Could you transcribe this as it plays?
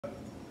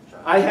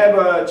I have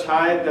a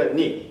child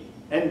Nick,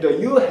 and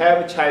you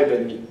have a child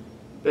Nick.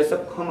 That's a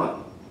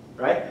common,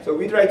 right? So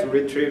we try to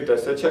retrieve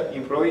such an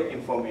employee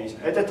information.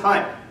 At the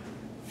time,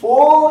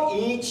 for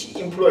each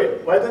employee,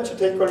 why don't you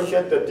take a look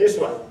at this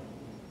one?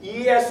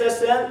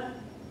 ESSN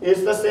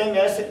is the same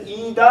as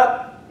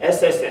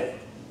E.SSN.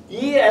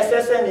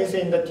 ESSN is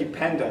in the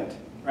dependent,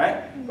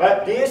 right?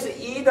 But this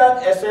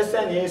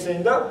E.SSN is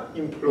in the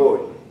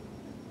employee.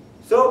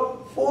 So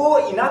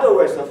in other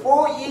words,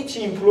 for each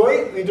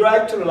employee, we'd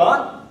like to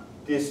learn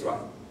this one.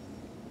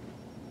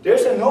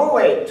 There's no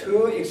way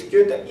to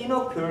execute the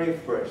inner query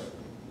first.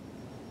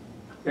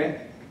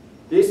 Okay?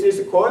 This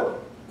is called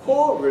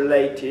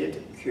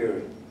correlated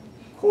query.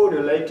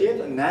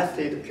 Correlated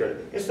nested query.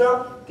 It's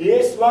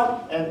this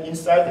one and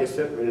inside is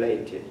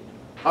related.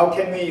 How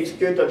can we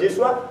execute this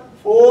one?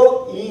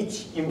 For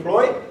each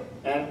employee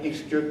and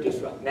execute this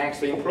one.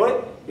 Next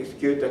employee,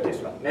 execute this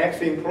one.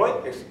 Next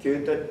employee,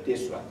 execute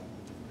this one.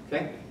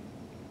 Okay?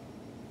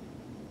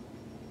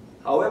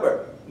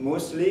 However,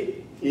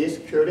 mostly this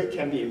query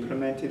can be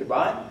implemented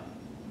by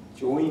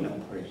join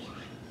operation.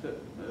 So,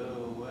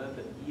 where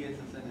the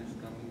ESSN is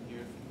coming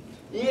here?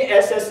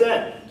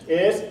 ESSN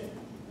is,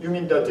 you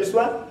mean this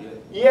one?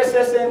 Yeah.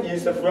 ESSN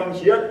is from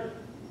here.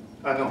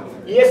 No,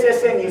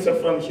 ESSN is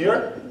from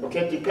here.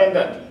 Okay,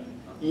 dependent.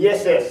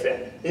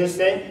 ESSN is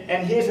same,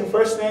 and his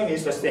first name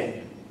is the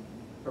same.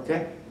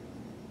 Okay.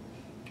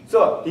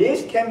 So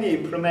this can be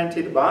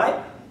implemented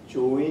by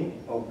join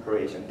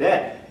operation.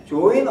 Then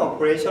join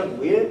operation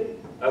will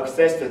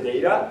access the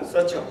data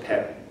such a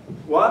pattern.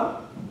 One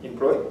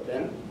employee,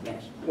 then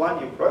next.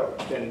 One employee,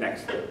 then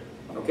next.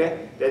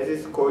 Okay, that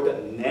is called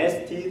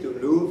nested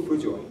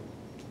loop join.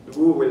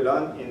 We will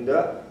learn in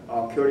the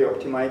query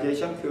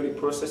optimization, query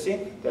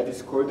processing. That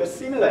is called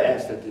similar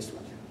as this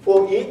one.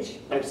 For each,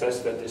 access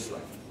this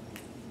one.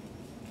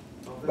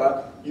 Okay.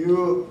 But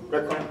you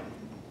reckon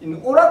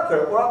in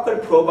Oracle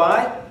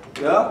provide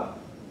the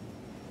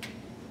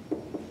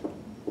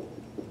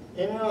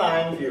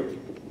inline view.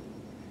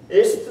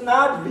 It's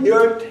not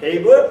real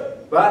table,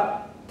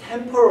 but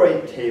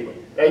temporary table.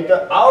 Like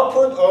the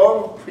output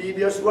of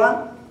previous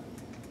one,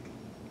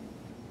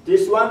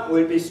 this one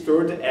will be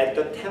stored at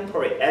the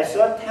as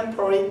a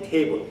temporary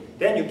table.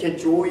 Then you can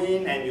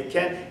join and you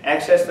can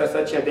access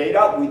such a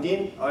data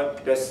within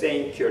the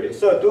same query.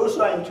 So those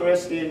who are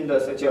interested in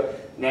such a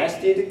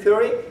nested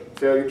query,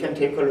 so you can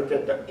take a look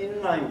at the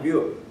inline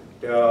view.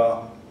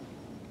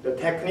 The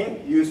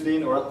technique used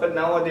in Oracle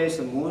nowadays,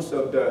 most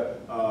of the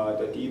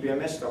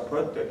DBMS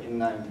support the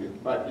inline view,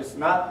 but it's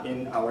not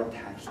in our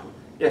textbook.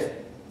 Yes.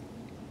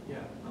 Yeah.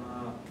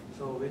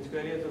 So which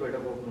query has a better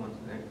performance?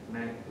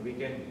 Like we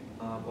can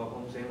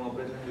perform same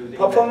operation using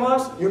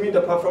performance. You mean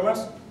the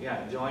performance? Yeah,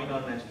 join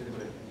or nested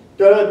query.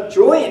 The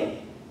join.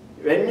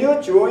 When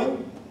you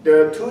join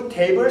the two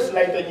tables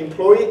like the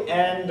employee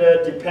and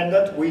the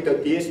dependent with the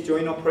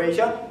disjoin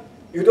operation,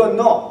 you don't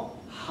know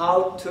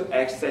how to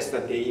access the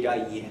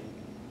data yet.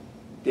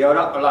 There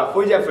are a lot.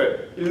 For example,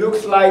 it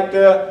looks like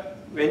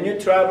when you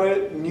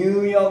travel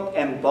New York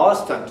and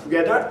Boston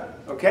together,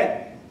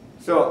 okay?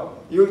 So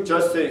you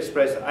just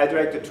express, I'd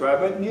like to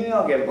travel New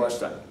York and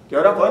Boston. There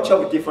are a bunch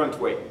of different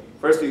ways.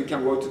 First you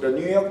can go to the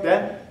New York,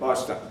 then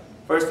Boston.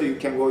 First you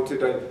can go to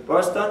the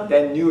Boston,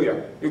 then New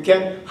York.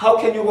 How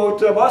can you go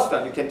to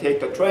Boston? You can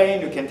take the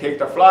train, you can take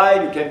the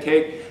flight, you can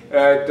take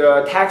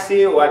the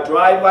taxi or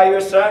drive by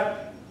yourself.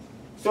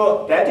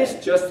 So that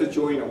is just the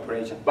join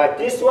operation. But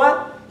this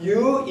one,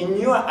 in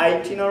your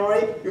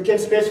itinerary, you can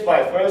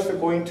specify first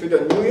going to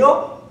the New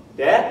York,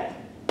 then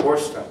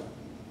Boston.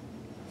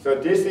 So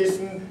this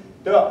is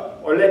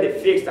already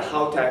fixed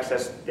how to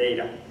access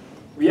data.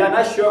 We are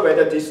not sure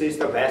whether this is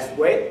the best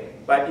way,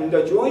 but in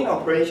the join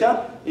operation,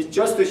 it's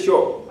just to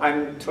show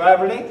I'm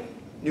traveling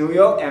New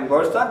York and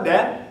Boston,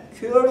 then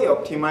query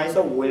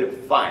optimizer will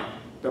find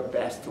the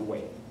best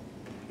way.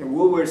 And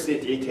we will see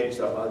details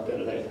about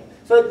that later.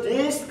 So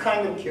this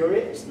kind of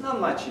query is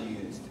not much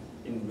used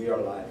in real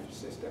life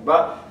system.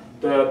 But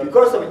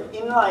because of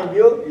inline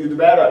view, you'd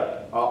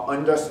better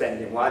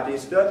understanding what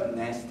is the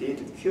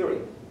nested query.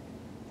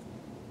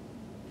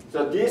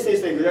 So this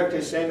is exactly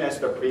the same as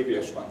the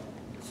previous one.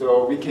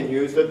 So we can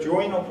use the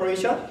join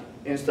operation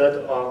instead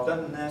of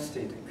the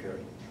nested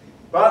query.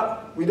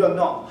 But we don't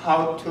know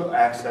how to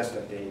access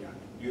the data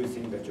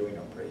using the join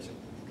operation.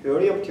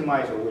 Query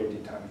optimizer will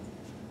determine.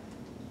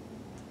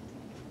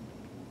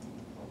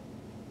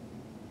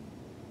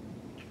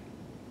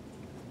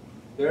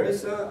 There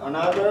is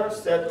another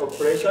set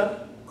operation,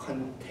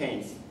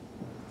 contains.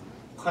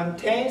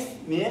 Contains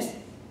means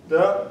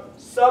the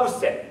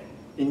subset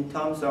in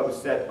terms of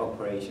set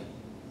operation.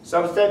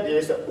 Subset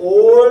is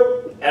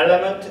all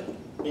element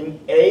in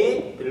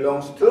A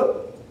belongs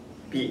to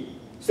B.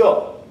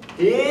 So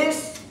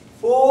this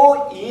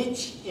for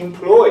each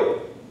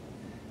employee,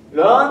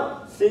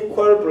 learn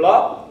SQL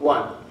block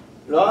 1,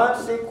 learn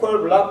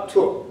SQL block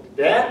 2.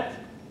 Then,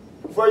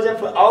 for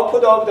example,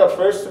 output of the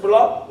first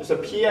block is a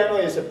piano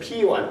is a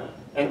P1,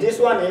 and this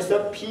one is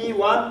a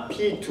P1,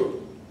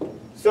 P2.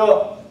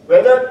 So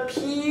whether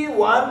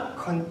P1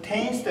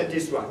 contains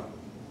this one,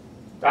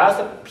 Does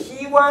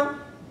P1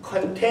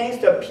 contains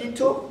the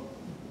P2?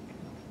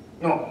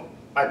 No.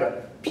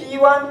 Either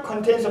P1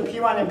 contains the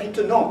P1 and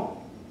P2? No.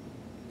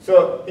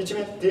 So which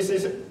means this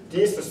is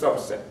this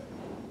subset.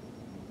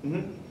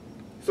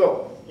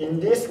 So in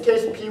this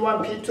case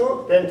P1,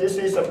 P2, then this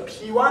is a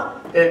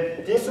P1,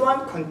 then this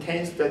one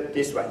contains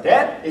this one.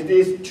 Then if it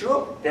is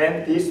true,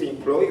 then this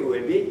employee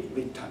will be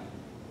returned.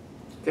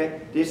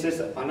 Okay, this is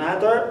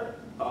another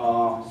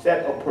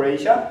set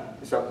operation.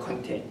 It's a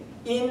contain,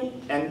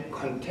 in and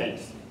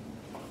contains.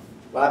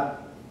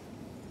 But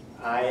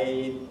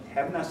I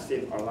have not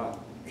seen a lot of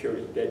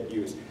query that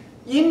use.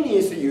 In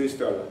is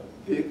used a lot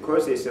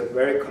because it's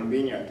very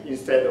convenient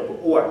instead of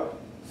or.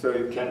 So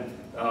you can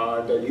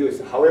use.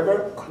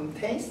 However,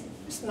 contains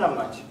is not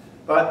much.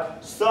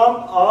 But some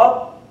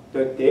of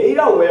the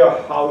data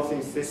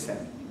warehousing system,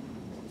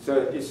 so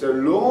it's a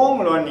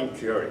long running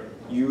query,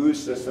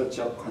 use such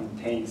a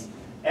contains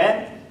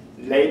and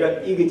later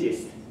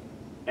exists.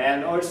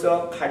 And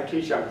also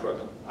Cartesian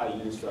product are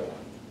used a lot.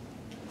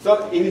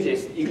 So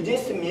exists.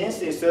 Exists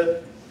means it's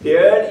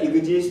there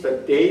exists the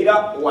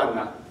data or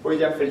not. For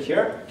example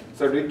here,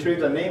 so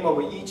retrieve the name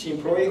of each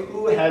employee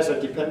who has a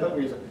dependent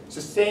with it's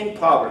the same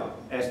problem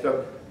as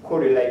the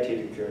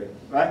correlated query,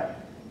 right?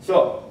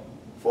 So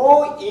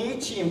for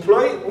each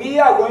employee, we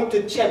are going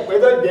to check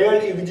whether there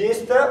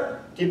exists a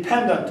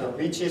dependent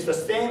which is the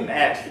same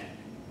as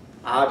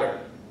other.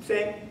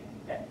 Same.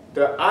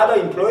 The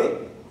other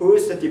employee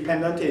whose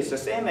dependent is the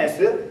same as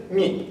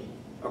me,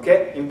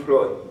 okay,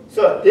 employee.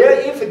 So there,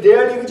 if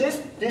there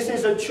exists, this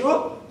is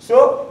true,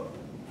 so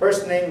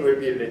first name will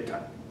be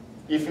returned.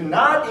 If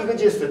not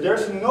exists,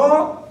 there's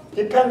no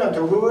dependent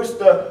whose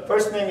the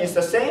first name is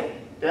the same,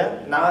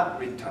 then not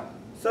returned.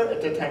 So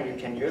at the time you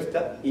can use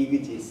the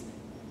exist.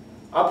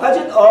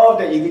 Opposite of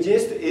the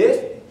exist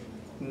is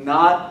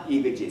not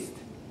exist.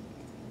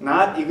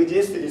 Not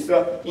exist is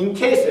in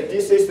case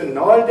this is the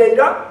null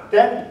data,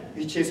 then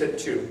which is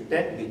true,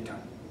 then return.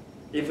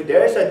 If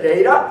there is a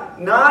data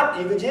not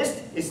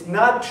exist, it's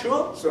not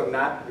true, so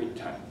not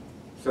return.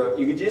 So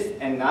exist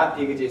and not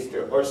exist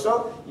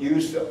also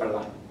used a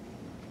lot.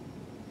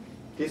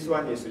 This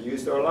one is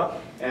used a lot,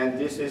 and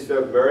this is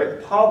a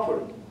very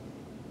powerful,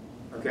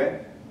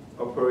 okay,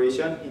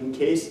 operation in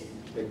case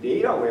the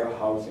data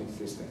warehousing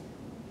system.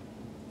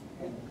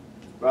 Okay.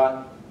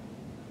 But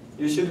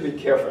you should be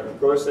careful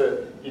because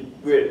it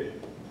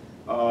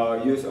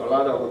will use a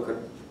lot of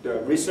the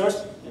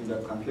resource in the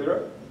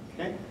computer.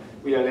 Okay.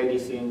 We already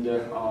seen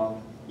the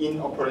in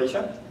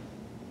operation.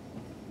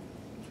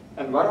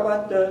 And what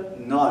about the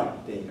null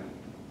data?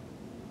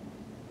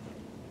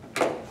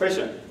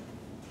 Question?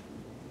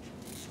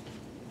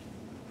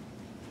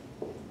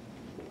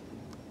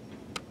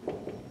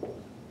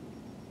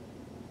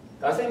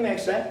 Does it make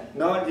sense?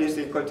 Null is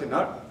equal to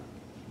null?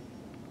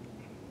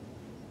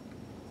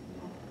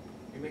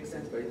 It makes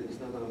sense, but it's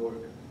not going to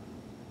work.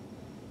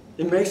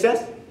 It makes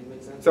sense? It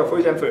makes sense. So for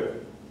example,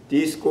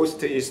 this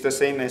ghost is the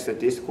same as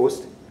this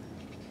ghost.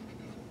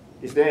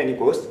 Is there any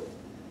ghost?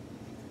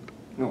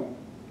 No.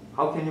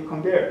 How can you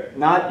compare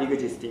not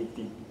existing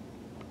thing?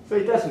 So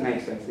it doesn't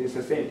make sense. It's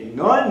the same thing.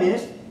 Null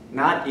means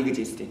not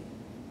existing.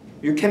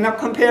 You cannot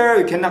compare,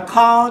 you cannot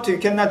count, you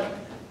cannot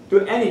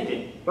do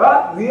anything.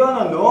 But we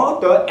want to know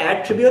the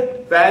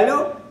attribute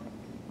value,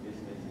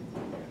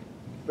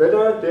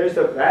 whether there is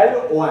a value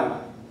or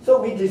not.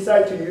 So we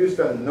decide to use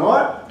the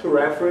null to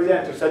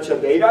represent such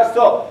a data.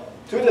 So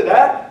to do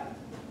that,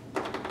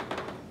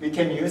 we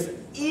can use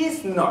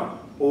is null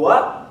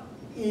or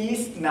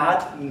is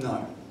not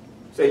null.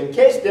 So in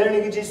case there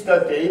exists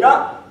the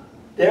data,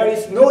 there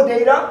is no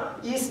data,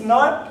 is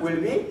null will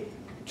be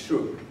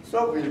true.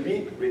 So will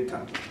be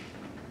returned.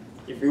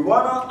 If we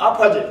want to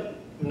opposite,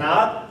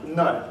 not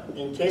null.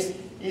 In case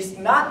is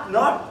not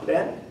null,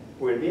 then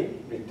will be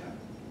returned.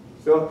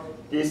 So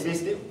this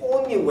is the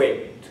only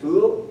way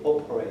to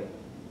operate,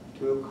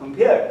 to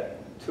compare,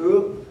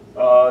 to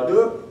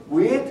do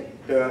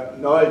with the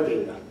null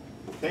data.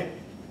 Okay?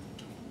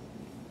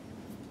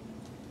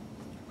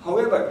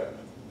 However,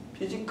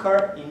 physical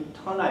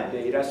internal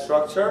data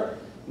structure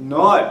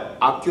null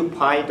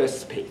occupy the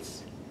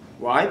space.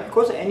 Why?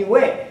 Because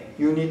anyway,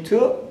 you need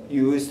to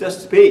use the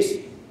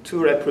space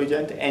to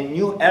represent a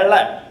new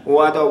element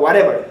or the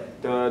whatever,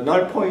 the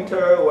null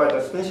pointer or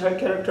the special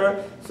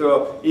character.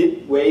 So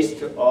it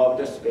wastes of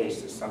the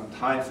space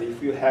sometimes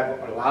if you have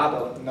a lot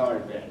of null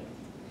value.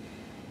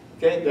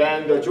 Okay,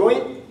 then the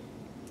join.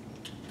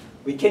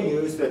 We can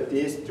use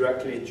this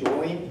directly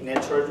join,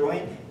 natural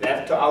join,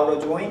 left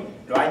outer join,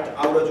 right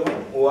outer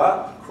join,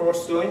 or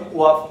cross join,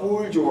 or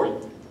full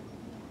join.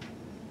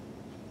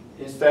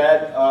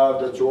 Instead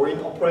of the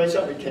join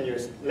operation, we can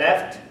use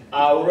left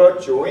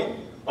outer join.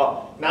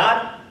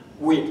 Not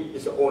with,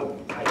 it's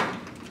on.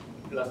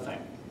 Last time,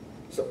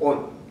 it's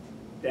on.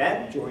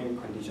 Then join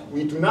condition.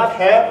 We do not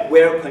have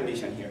where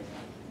condition here.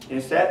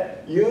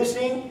 Instead,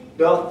 using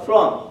the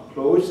from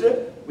close,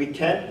 we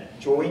can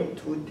join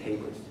two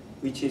tables,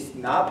 which is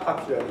not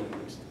popularly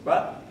used,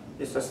 but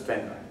it's a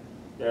standard.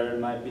 There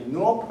might be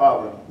no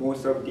problem.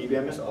 Most of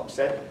DBMS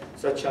accept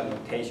such a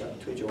notation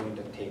to join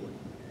the table.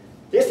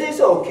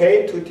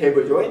 okay to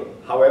table join.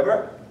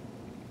 However,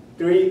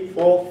 3,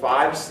 4,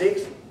 5,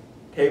 6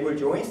 table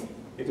joins,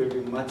 it will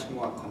be much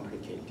more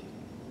complicated.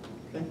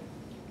 Okay?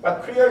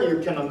 But clearly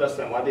you can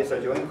understand what is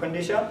a join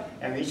condition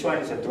and which one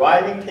is a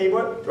driving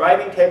table.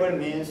 Driving table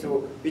means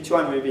which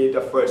one will be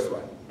the first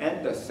one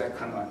and the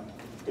second one,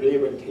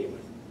 driven table.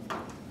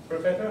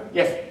 Professor,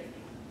 Yes.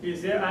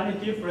 is there any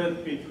difference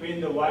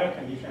between the while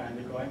condition and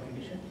the ground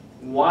condition?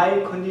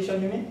 While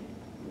condition you mean?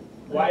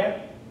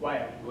 While?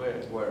 Where?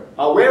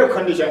 Where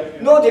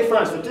condition, no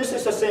difference. This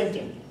is the same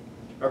thing.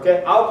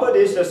 Okay, output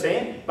is the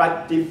same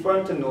but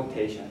different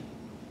notation.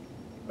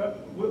 But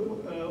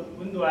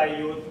when do I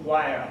use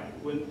while?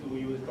 When do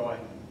you use going?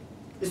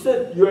 It's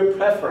your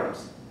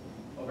preference.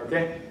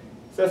 Okay,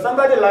 so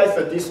somebody likes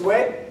it this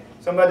way,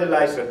 somebody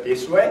likes it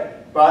this way.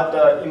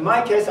 But in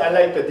my case, I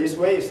like that this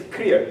way is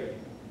clear.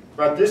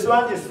 But this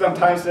one is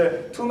sometimes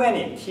too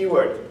many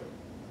keyword,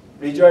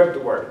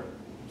 reserved word.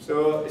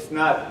 So it's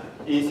not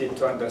easy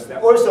to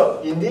understand.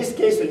 Also, in this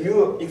case,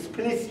 you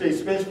explicitly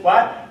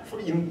specify for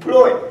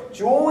employee,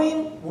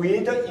 join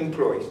with the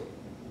employees.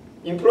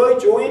 Employee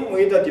join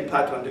with the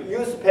department.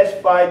 You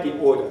specify the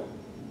order.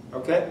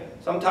 Okay?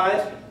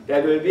 Sometimes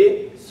that will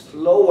be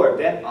slower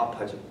than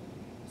opposite.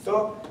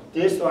 So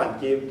this one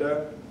gives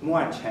the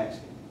more chance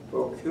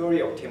for query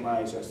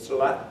optimizer.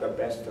 Select the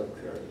best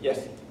query.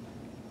 Yes?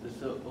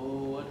 So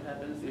what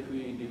happens if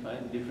we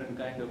define different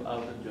kind of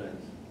outer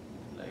joins?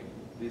 Like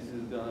this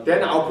is gonna.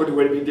 Then output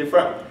will be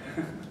different.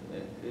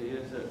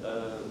 Yes,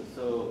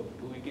 so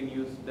we can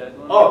use that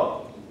one.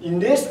 Oh, in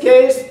this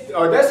case,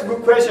 that's a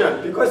good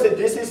question because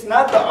this is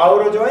not the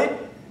outer join.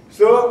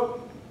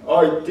 So,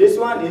 this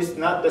one is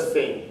not the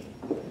same.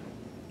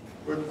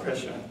 Good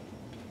question.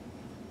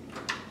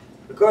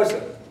 Because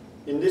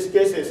in this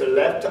case, it's a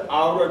left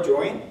outer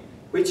join,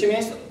 which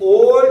means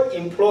all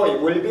employee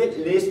will be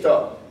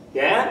listed.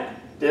 Then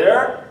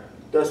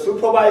the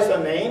supervisor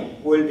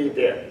name will be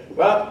there.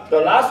 But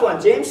the last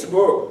one, James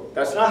Book,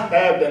 does not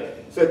have the.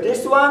 So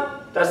this one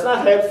does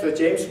not have the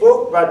James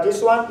Book, but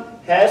this one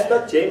has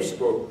the James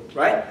Book,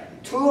 right?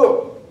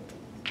 To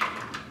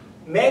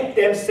make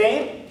them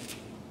same,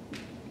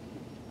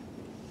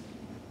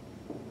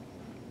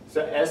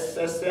 so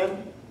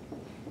SSM,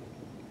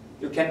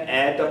 you can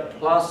add the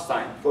plus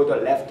sign for the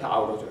left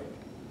outer join,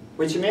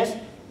 which means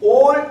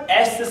all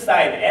S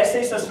side, S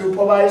is the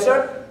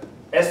supervisor,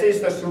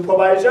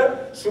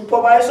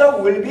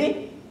 supervisor will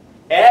be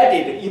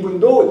added even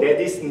though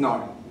that is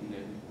null.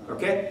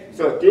 Okay,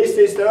 so this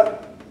is the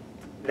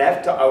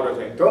left outer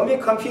join. Don't be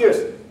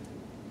confused.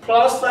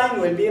 Plus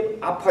sign will be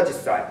opposite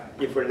side.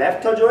 If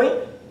left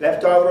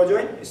outer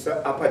join is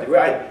the opposite,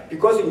 right?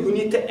 Because you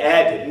need to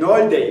add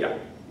null data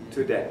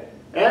to that.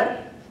 And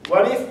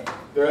what if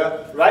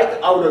the right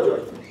outer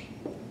join?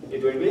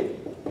 It will be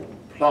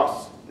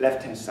plus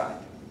left hand side.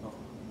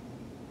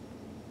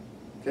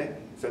 Okay,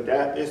 so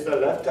that is the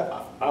left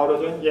outer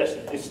join. Yes,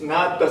 it's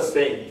not the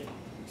same.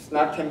 It's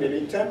not can be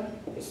written.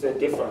 It's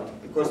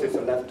different because it's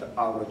a left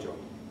outer join.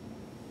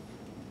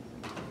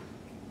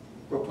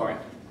 Good point.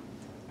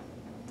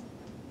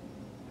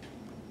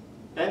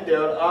 And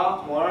there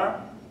are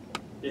more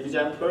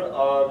examples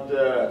of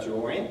the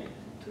join.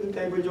 Two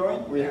table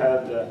join. We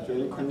have the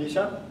join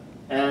condition,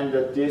 and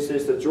this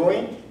is the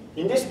join.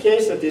 In this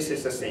case, this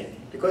is the same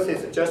because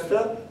it's just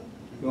a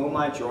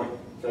normal join.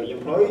 So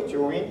employee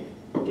join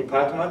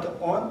department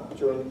on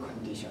join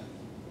condition.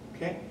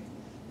 Okay.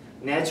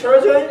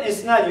 Natural join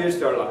is not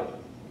used a lot.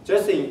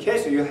 Just in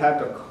case you have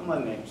the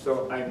common name,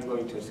 so I'm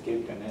going to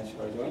skip the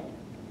natural join.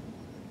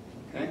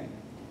 Okay.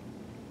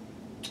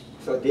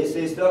 So this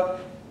is the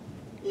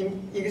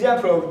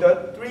example of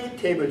the three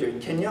table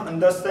join. Can you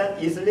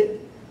understand easily?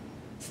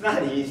 It's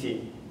not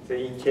easy. So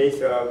in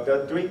case of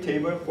the 3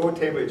 table, 4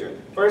 table join.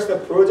 First, the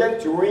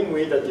project join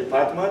with the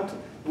department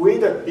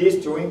with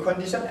this join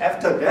condition.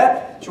 After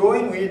that,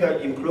 join with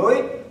the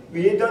employee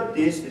with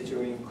this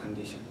join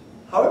condition.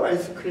 However,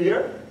 it's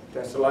clear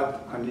the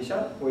select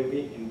condition will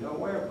be in the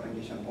where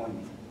condition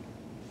only.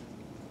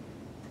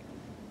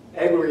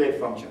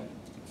 Aggregate function.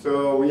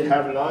 So we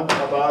have learned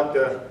about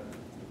the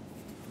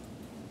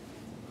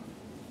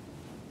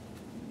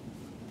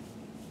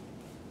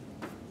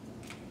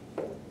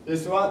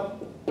this one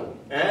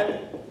and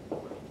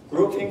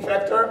grouping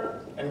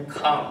factor and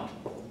count,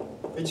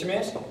 which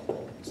means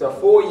so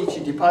for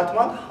each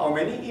department how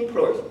many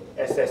employees,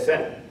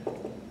 SSN.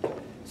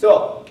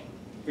 So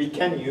we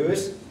can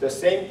use the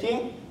same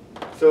thing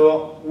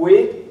so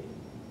with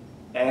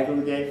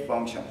aggregate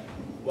function.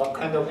 What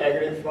kind of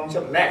aggregate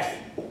function? Max,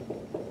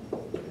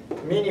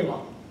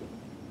 minimum,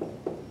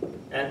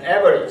 and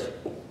average,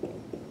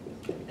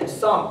 and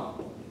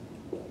sum,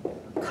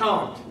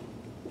 count.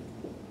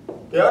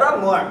 There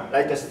are more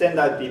like the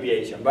standard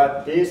deviation,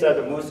 but these are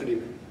the mostly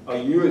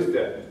used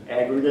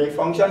aggregate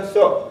functions.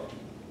 So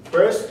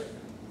first,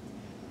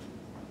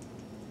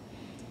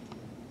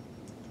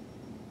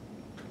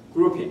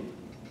 grouping.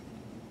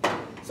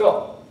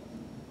 So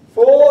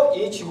for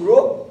each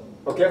group,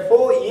 okay,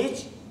 for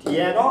each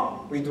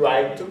DNO, we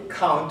try to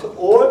count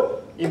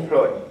all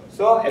employees.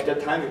 So at the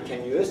time, we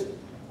can use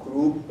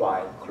group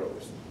by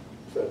clause.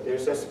 So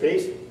there's a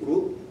space,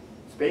 group,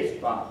 space,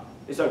 by.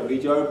 It's a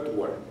reserved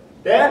word.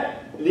 Then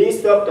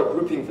list of the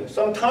grouping factors.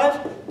 Sometimes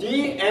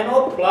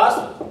DNO plus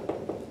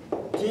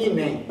D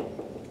name.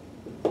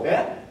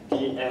 Then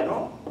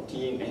DNO,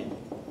 D name.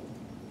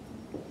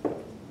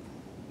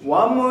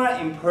 One more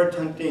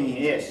important thing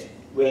is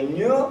when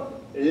you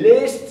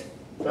list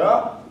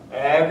the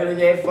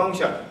aggregate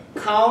function,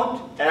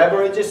 count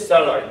average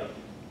salary,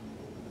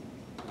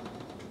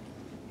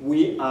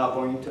 we are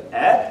going to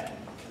add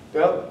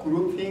the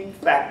grouping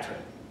factor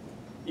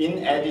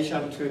in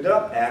addition to the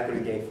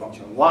aggregate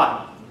function.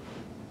 Why?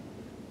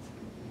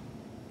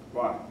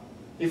 Why?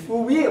 If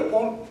we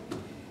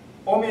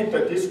omit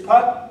this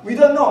part, we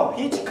don't know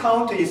which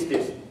count is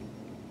this.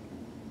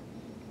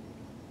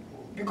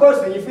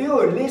 Because if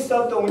you list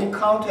out only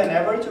count and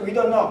average, we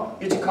don't know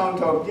which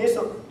count of this,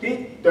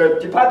 the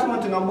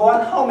department number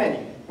one, how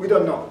many, we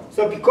don't know.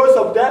 So because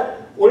of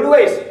that,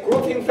 always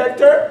grouping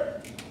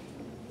factor,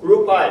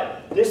 group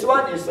by. This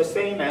one is the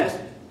same as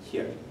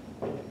here.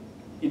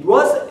 It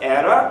was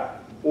error,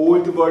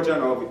 old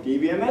version of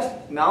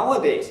DBMS.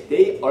 Nowadays,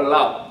 they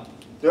allow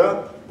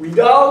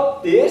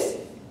without this,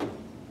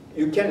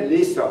 you can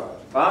list out,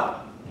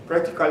 but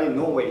practically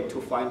no way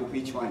to find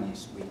which one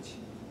is which.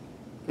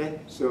 Okay,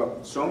 so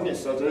strongly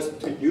suggest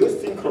to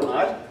use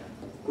synchronize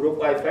group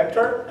by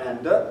factor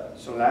and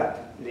select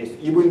list.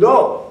 Even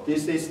though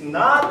this is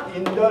not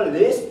in the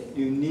list,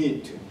 you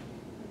need to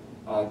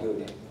do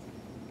that.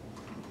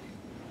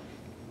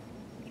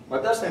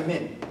 What does that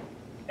mean?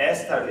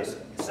 Asterisk.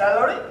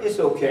 Salary is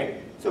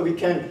okay. So we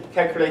can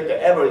calculate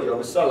the average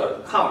of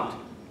salary. Count.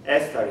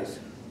 Asterisk.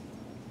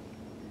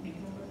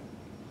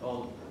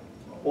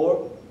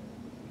 Or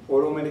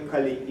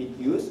automatically it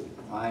use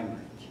primary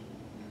key.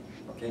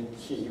 Okay,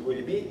 key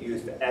will be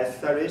used.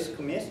 Asterisk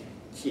means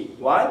key.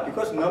 Why?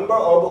 Because number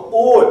of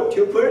all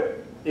tuple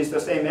is the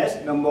same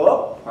as number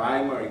of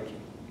primary key.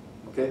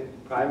 Okay,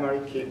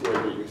 primary key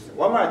will be used.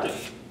 One more thing.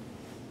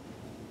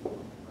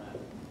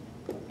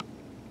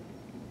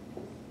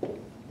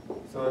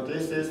 So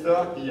this is the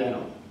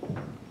DNO.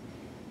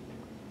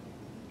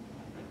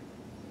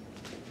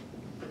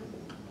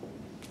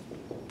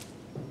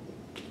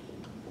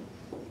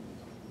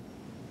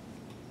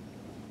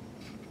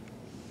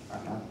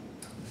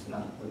 It's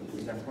not a good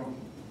example.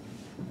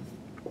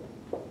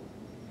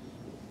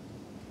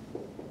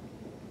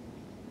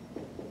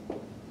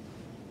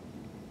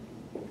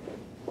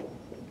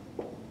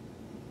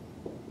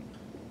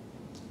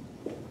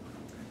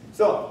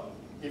 So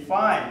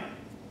define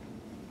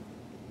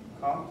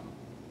count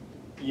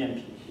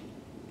EMP.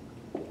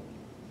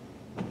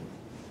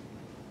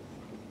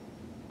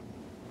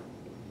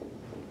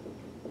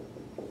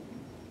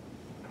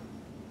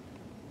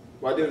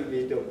 What will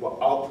be the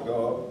output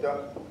of the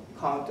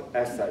count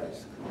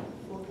asterisk?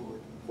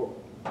 4.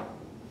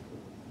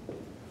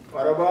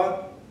 What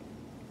about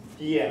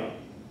DNO?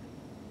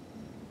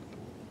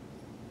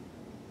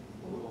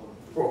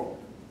 4.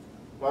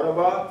 What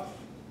about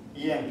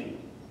EMP?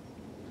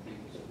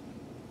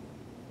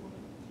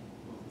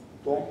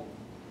 4.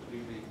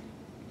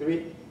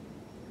 3.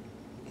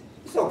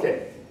 It's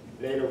okay.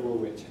 Later we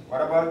will check.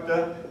 What about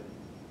the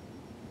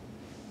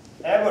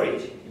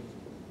average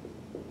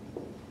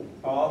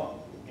of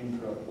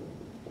employee?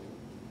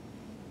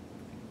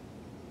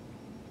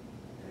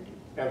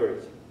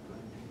 Average.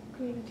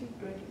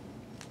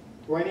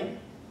 20?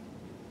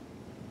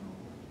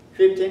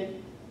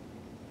 15?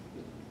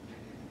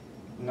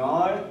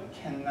 Null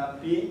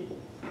cannot be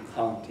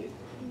counted.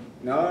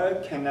 Null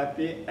cannot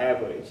be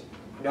average.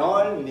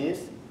 Null means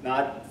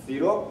not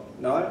zero,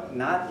 null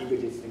not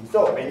existing.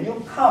 So when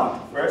you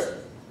count first,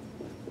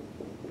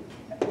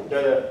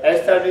 the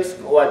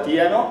asterisk or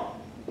DNO,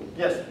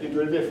 yes, it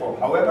will be 4.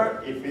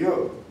 However, if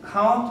you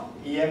count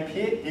EMP,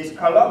 this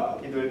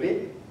column, it will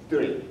be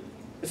 3.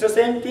 It's the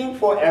same thing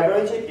for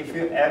average. If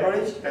you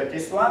average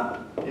this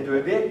one, it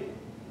will be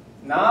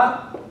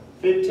not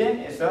 15,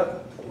 it's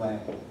a 20.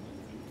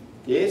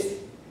 This,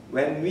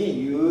 when we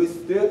use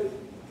the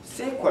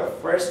SQL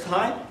first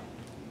time,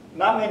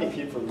 not many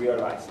people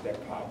realize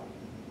that part.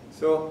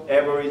 So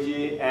average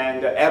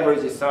and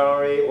average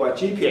salary or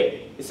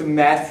GPA is a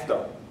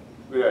method,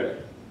 really.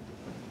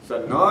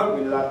 So null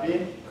will not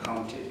be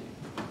counted.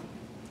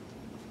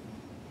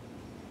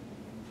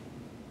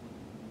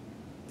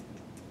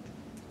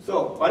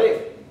 So what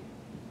if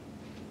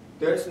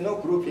there is no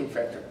grouping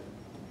factor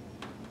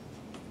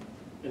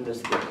in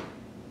this case,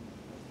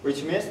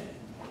 which means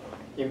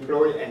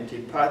employee and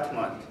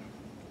department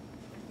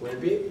will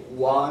be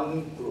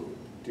one group.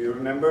 Do you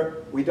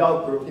remember?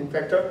 Without grouping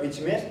factor,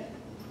 which means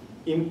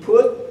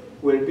input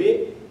will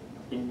be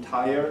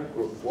entire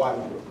group, one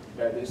group.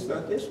 That is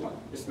this one.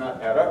 It's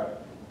not error.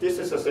 This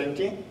is the same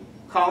thing.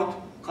 Count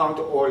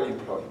all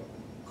employee.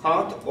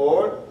 Count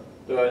all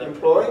the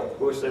employee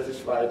who is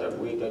satisfied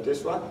with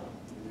this one.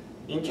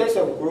 In case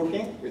of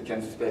grouping, we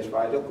can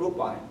specify the group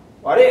by.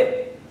 What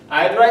if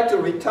I'd like to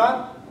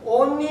return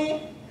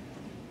only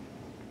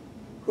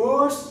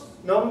whose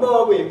number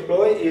of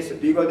employee is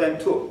bigger than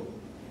 2?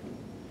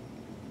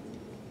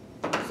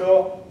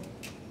 So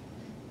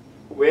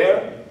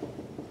where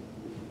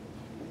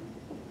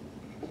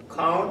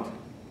count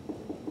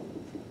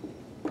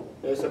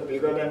is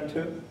bigger than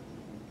 2,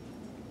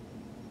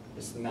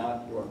 it's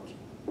not working.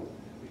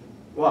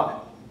 Why?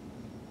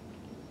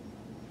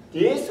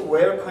 This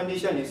where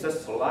condition is a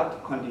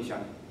select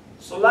condition.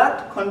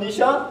 Select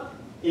condition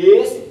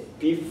is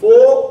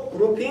before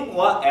grouping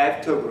or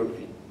after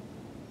grouping.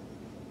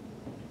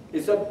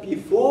 It's a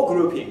before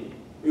grouping.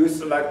 You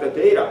select the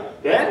data,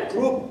 then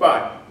group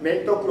by,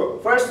 make the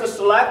group. First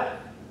select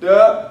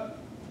the,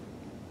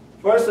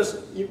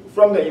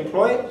 from the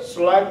employee,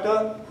 select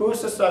the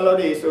whose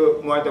salary is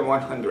more than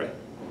 100.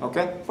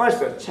 Okay,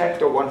 first check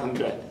the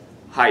 100,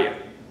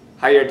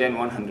 higher than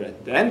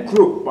 100. Then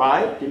group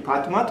by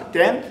department,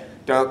 then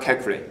the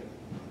calculate.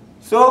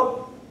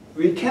 So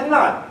we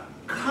cannot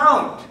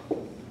count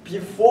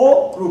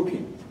before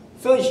grouping.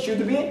 So it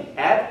should be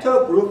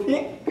after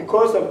grouping.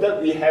 Because of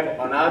that, we have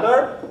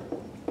another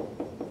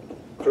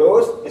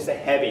clause is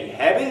having.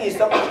 Having is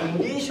the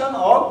condition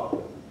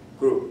of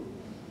group.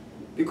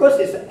 Because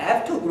it's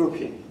after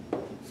grouping.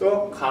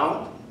 So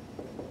count.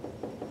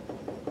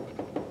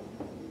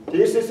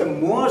 This is the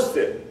most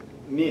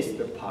missed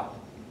part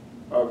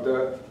of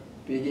the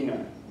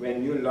beginner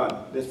when you learn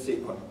the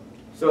sequence.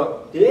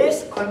 So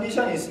this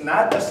condition is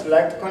not the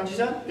select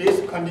condition.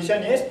 This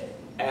condition is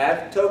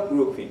after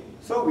grouping.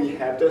 So we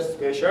have the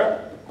special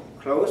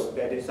clause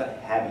that is a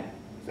having.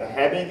 So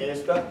having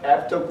is the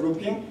after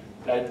grouping,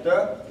 like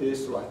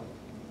this one.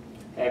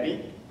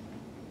 Having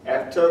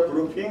after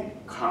grouping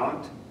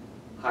count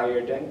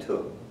higher than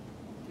 2.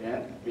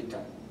 Then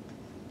return.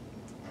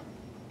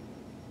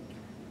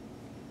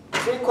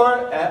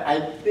 SQL, I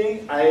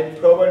think I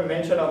probably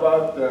mentioned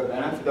about the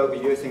benefit of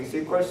using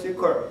SQL.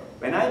 SQL,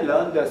 when I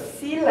learned the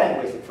C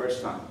language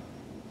first time,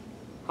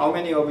 how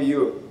many of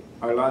you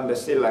learned the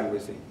C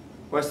language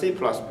or C++?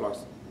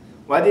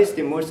 What is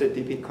the most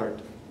difficult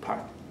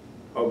part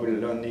of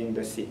learning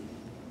the C?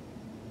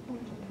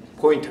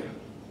 Pointer.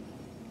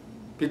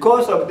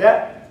 Because of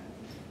that,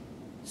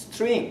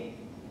 string.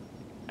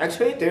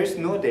 Actually, there is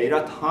no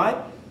data type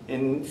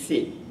in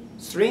C.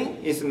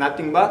 String is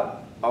nothing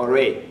but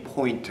array,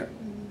 pointer.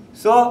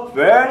 So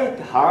very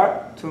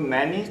hard to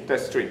manage the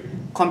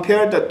string.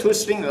 Compare the two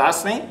string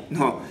last name.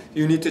 No,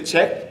 you need to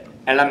check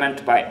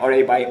element by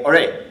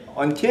array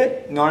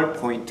until null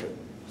pointer.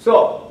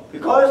 So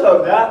because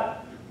of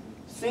that,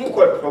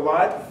 SQL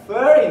provides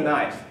very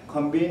nice,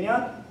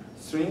 convenient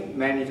string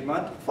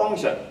management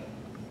function.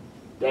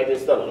 That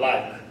is the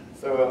like.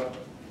 So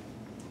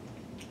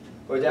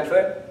for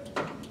example,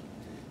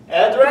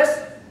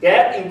 address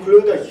that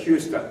includes the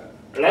Houston.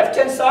 Left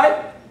hand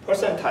side,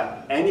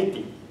 percentile,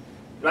 anything.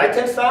 Right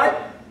hand side,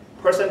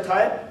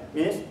 percentile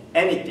means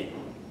anything.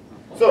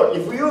 So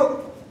if you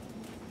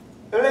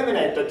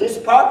eliminate this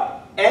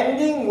part,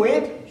 ending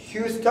with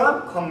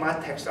Houston,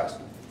 Texas.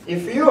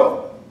 If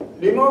you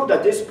remove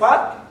this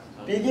part,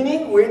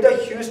 beginning with the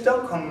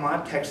Houston,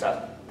 Texas.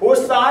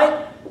 Both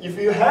sides, if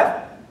you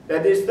have,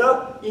 that is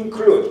the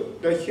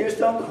include the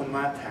Houston,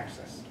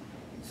 Texas.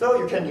 So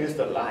you can use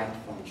the like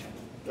function,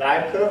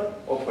 like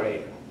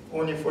operator,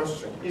 only for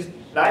string.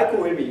 Like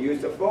will be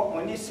used for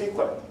only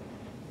SQL.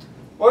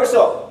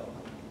 Also,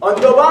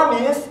 underbar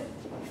means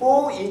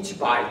for each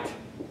byte.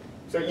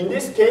 So in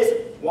this case,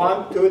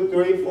 1, 2,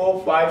 3,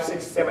 4, 5,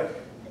 6, 7.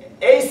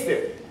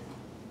 Eighth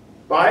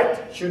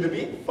byte should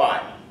be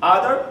 5.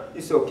 Other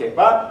is okay,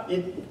 but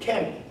you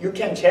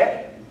can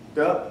check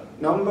the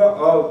number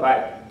of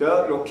bytes,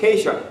 the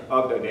location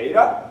of the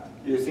data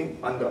using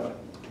underbar.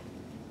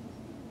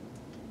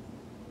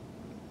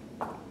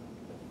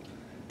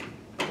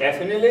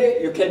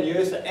 Definitely, you can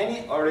use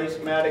any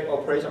arithmetic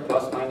operation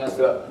plus minus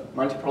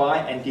multiply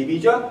and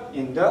division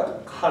in the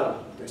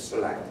column, the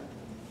select.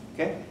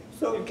 Okay,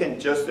 so you can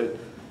just,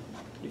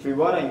 if you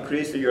want to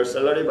increase your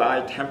salary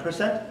by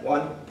 10%,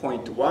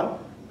 1.1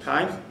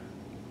 times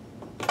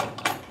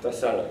the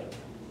salary.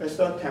 That's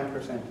a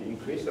 10%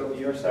 increase of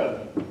your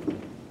salary.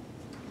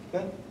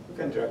 Okay, you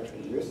can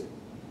directly use.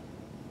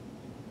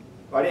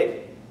 But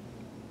if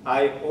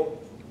I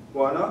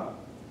wanna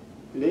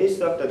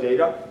list of the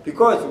data,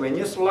 because when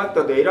you select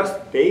the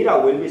data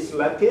will be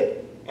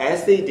selected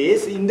as it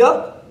is in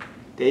the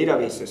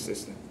database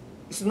system.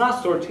 It's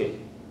not sorted.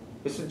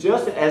 It's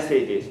just as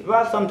it is.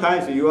 But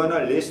sometimes you want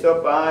to list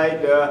up by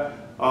the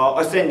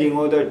ascending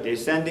order,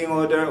 descending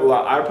order,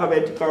 or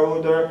alphabetical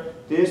order.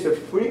 This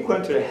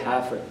frequently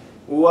happen.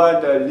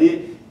 Or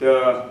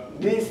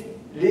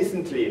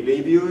recently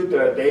reviewed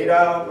the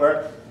data,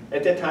 or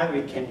at that time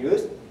we can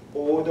use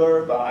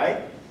order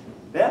by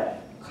the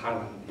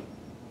column.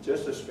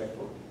 Just a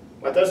straightforward.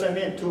 What does it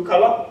mean? 2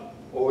 column?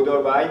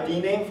 Order by D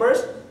name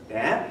first,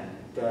 then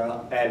the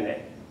LA.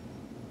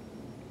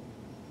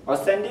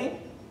 Ascending,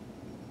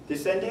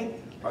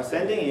 descending.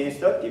 Ascending is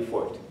the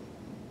default.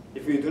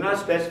 If you do not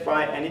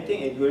specify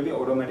anything, it will be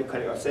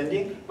automatically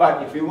ascending.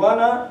 But if you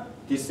wanna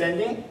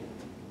descending,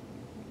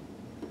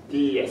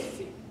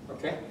 DESC.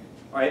 Okay?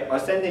 Alright,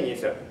 ascending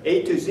is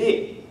A to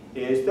Z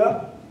is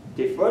the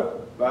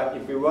default. But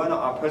if you want the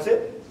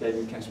opposite, then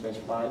you can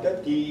specify the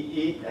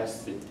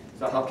DESC.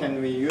 So how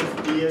can we use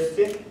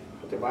DSC?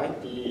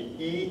 Divide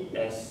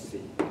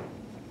DESC.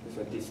 It's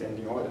a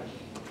descending order.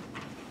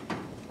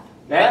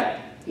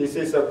 Then, this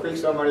is a quick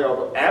summary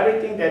of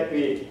everything that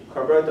we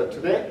covered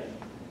today.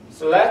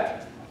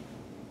 Select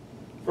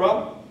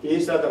from,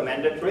 these are the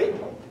mandatory,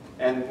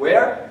 and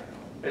where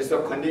is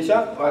the condition,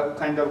 what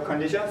kind of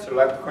condition,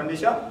 select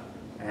condition,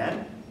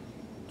 and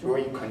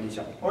join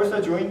condition.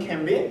 Also, join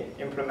can be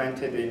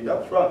implemented in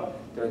the front,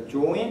 the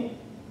join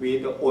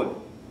with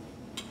on.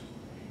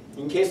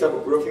 In case of a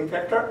grouping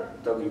factor,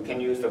 you can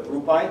use the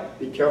group by.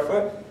 Be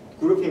careful,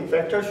 grouping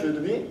factor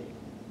should be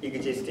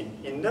existing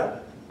in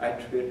the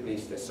attribute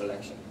list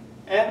selection.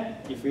 And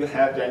if you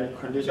have any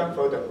condition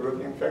for the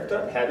grouping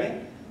factor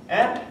having,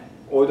 and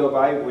order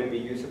by will be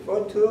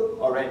useful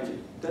to arrange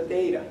the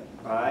data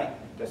by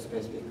the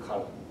specific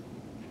column.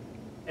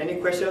 Any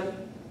question?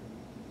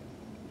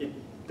 It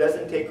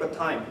doesn't take a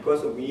time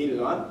because we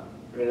learn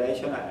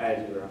relational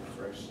algebra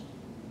first.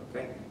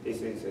 Okay,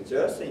 this is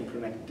just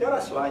implement. They are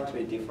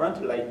slightly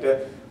different, like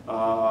the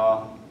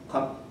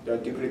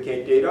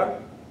duplicate data,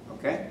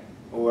 okay,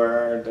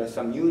 or the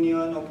some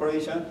union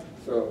operation.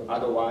 So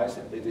otherwise,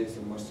 it is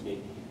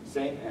mostly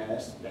same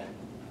as that.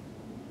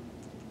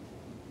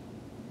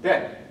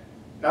 Then,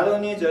 not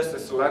only just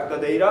select the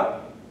data,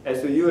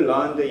 as you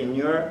learned in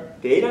your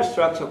data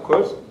structure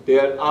course,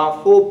 there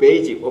are 4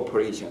 basic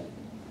operations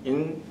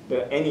in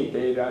any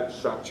data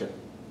structure.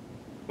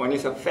 One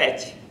is a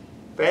fetch.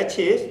 Fetch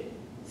is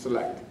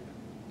select,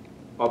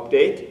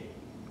 update,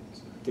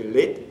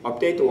 delete,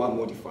 update or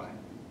modify,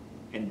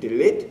 and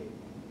delete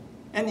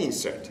and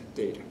insert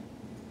data.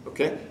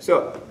 Okay,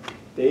 so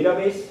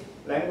database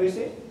language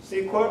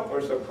SQL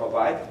also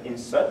provide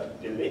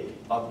insert,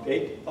 delete,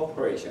 update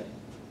operation.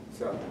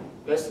 So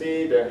let's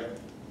see the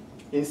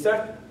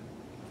insert.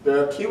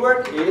 The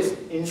keyword is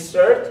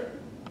insert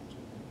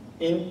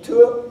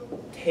into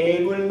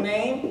table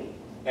name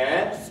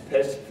and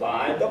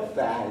specify the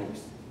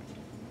values.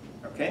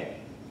 Okay.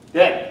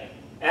 Then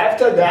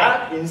after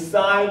that,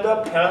 inside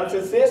the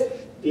parentheses,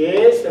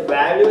 this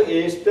value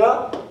is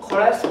the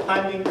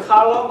corresponding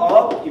column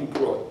of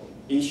employee.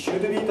 It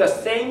should be the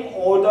same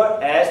order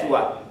as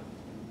what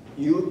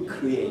you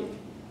create.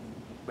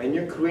 When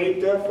you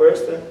create the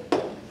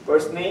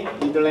first name,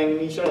 middle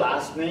initial,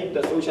 last name,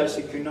 the social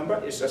security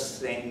number is the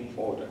same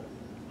order.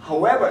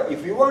 However,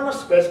 if you want to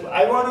specify,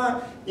 I want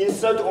to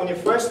insert only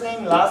first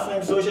name, last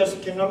name, social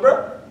security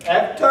number.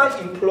 After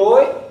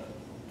employee,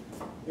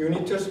 you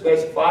need to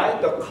specify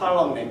the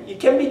column name. It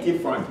can be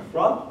different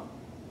from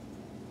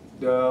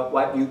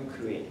what you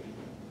create.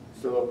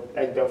 So,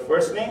 like the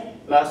first name,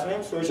 last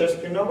name, social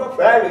security number,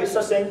 value is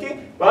the same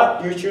thing,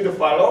 but you should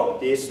follow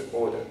this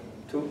order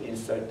to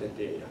insert the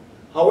data.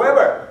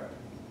 However,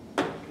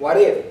 what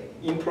if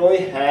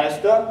employee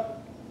has the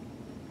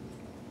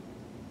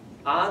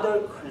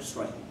other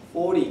constraint,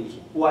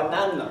 40 or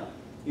none?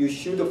 You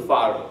should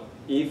follow.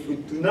 If you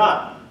do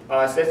not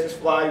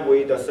satisfy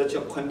with such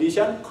a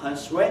condition,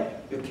 constraint,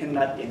 you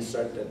cannot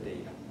insert the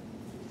data.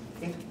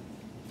 Okay?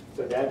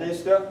 So that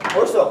is the,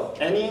 also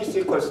any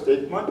SQL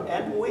statement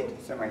end with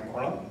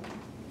semicolon.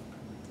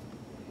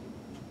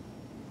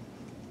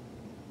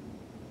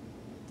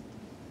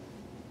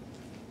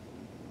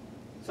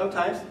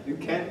 Sometimes you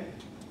can,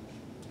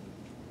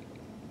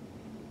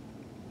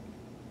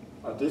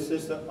 this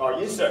is the,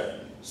 insert.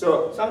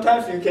 So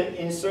sometimes you can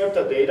insert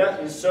the data,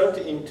 insert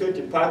into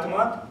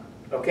department,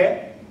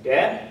 okay?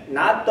 Then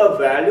not the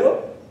value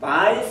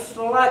by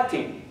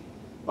selecting.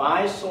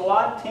 By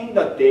selecting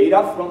the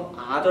data from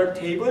other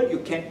table, you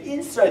can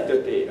insert the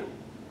data.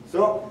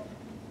 So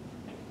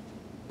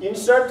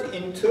insert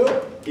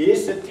into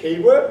this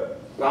table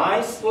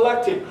by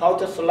selecting. How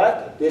to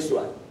select? This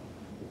one.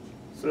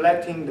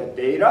 Selecting the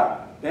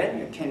data, then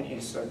you can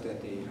insert the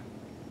data.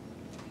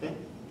 Okay?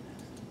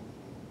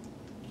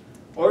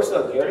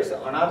 Also, there is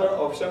another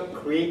option,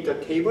 create the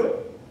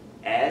table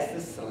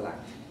as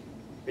select,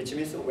 which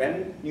means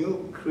when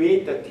you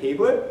create the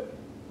table,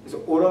 it's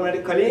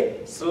automatically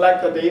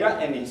select the data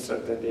and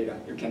insert the data.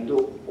 You can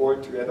do all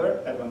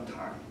together at one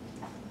time.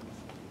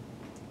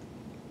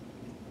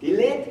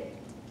 Delete,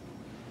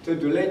 to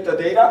delete the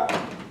data,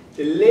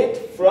 delete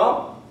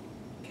from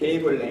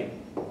table name.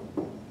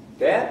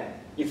 Then,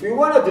 if you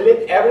want to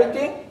delete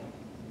everything,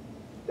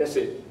 that's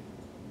it.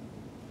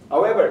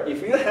 However,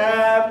 if you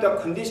have the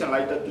condition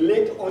like the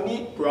delete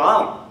only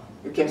brown,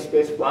 you can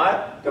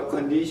specify the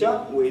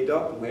condition with the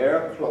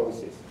where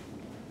clauses.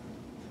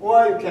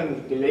 Or you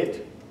can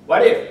delete.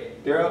 What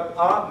if there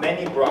are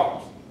many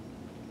browns?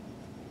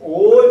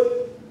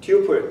 All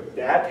tuple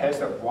that has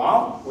a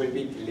brown will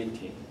be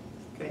deleted.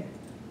 Okay.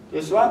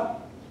 This one,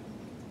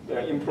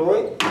 the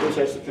employee,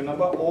 social security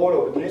number,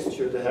 all of this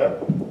should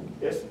have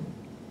this.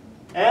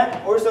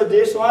 And also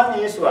this one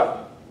is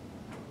what?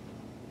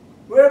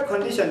 Where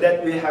condition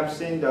that we have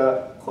seen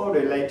the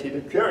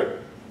correlated query.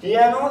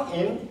 DNO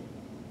in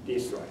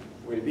this one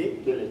will be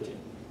deleted.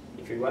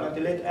 If you want to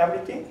delete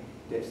everything,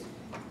 this.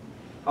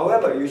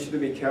 However, you should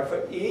be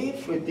careful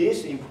if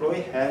this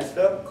employee has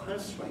the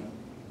constraint,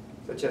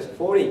 such as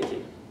 40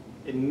 key.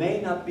 It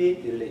may not be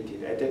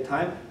deleted. At that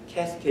time,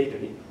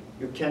 cascade.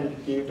 You can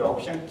give the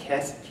option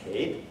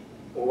cascade,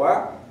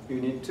 or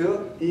you need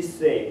to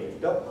disable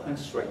the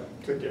constraint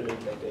to delete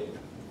the data.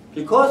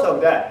 Because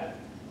of that,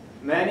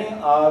 many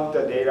of the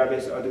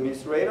database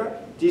administrators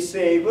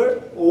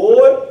disable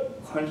all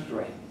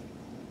constraint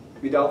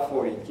without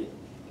foreign key.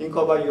 Think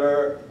about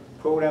your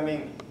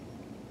programming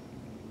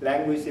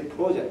language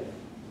project.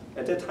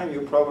 At that time,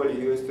 you probably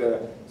use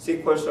the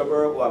SQL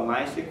Server or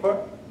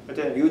MySQL, but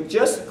then you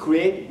just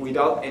create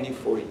without any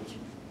foreign key.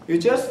 You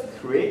just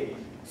create.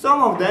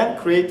 Some of them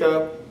create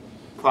the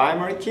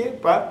primary key,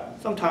 but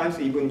sometimes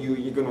even you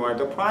ignore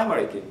the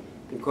primary key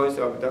because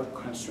of the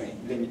constraint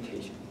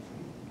limitation.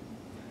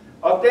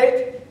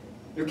 Update,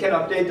 you can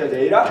update the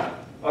data.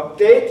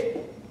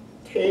 Update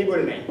table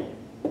name.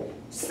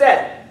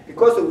 Set,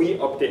 because we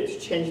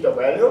update, change the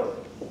value.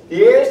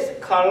 This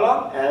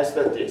column as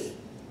this.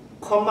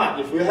 Comma,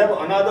 if you have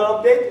another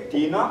update,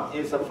 denom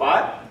is a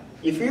 5.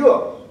 If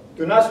you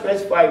do not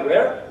specify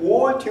where,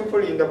 all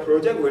tuple in the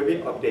project will be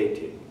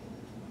updated.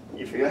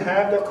 If you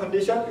have the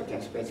condition, you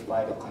can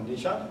specify the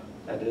condition.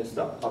 That is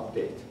the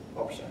update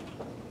option.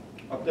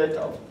 Update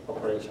of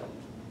operation.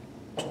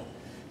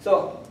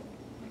 So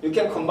you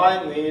can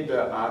combine with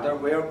the other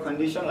where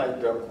condition like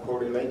the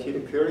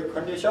correlated query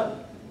condition.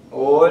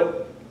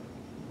 All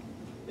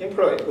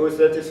employee who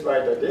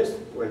satisfied this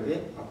will be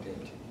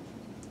updated.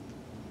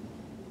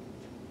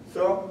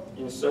 So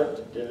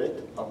insert,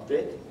 delete,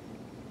 update.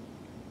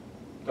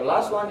 The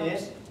last one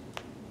is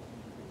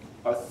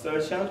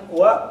assertion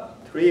or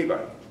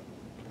trigger.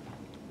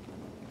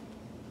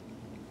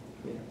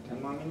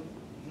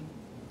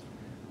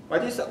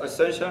 What is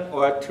assertion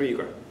or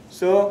trigger?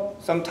 So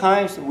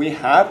sometimes we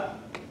have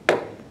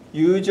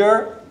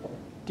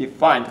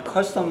user-defined,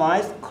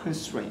 customized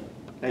constraint.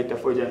 Like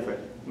for example,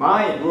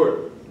 my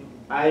rule,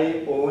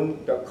 I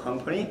own the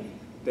company.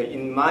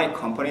 In my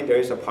company, there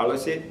is a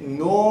policy,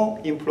 no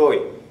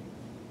employee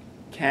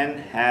can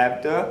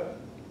have the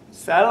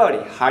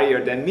salary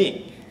higher than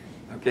me.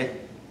 Okay?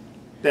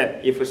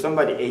 Then if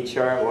somebody,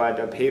 HR or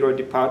the payroll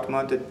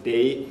department,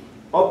 they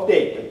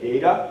update the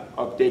data,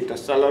 update the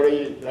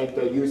salary like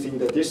using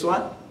this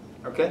one.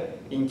 Okay?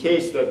 In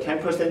case the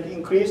 10%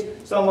 increase,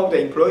 some of the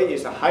employee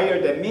is higher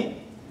than me.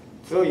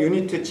 So you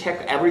need to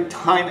check every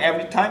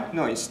time.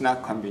 No, it's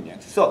not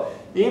convenient. So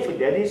if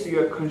that is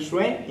your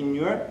constraint in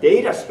your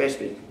data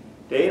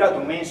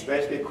domain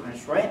specific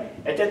constraint,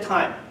 at that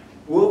time,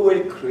 we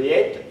will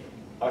create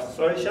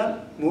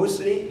assertion.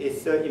 Mostly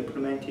it's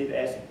implemented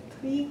as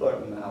trigger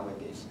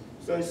nowadays.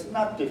 So it's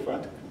not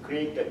different.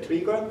 Create the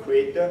trigger,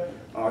 create the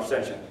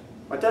assertion.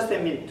 What does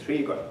that mean,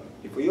 trigger?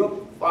 If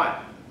you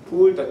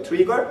pull the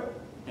trigger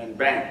and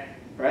bang,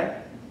 right?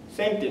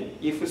 Same thing.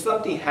 If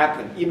something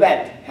happened,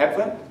 event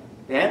happened,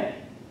 then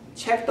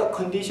check the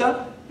condition,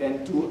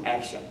 then do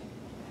action.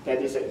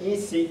 That is an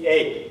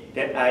ECA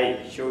that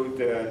I showed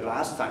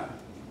last time.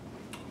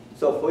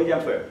 So for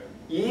example,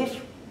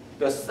 if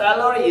the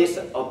salary is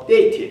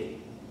updated,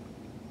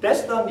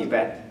 that's an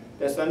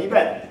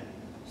event.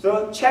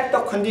 So check the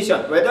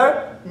condition,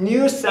 whether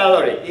new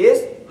salary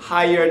is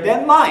higher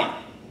than mine.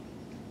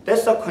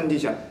 That's the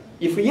condition.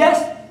 If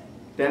yes,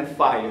 then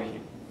fire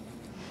him.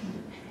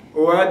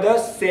 Or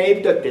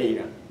save the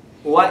data,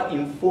 or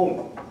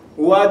inform,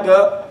 or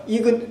the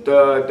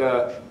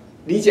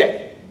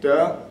reject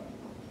the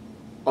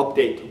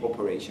update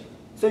operation.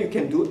 So you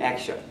can do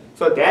action.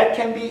 So that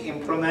can be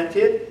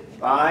implemented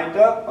by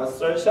the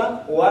assertion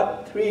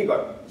or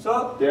trigger.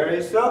 So there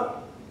is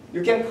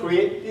you can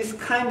create this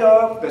kind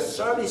of the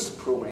service program.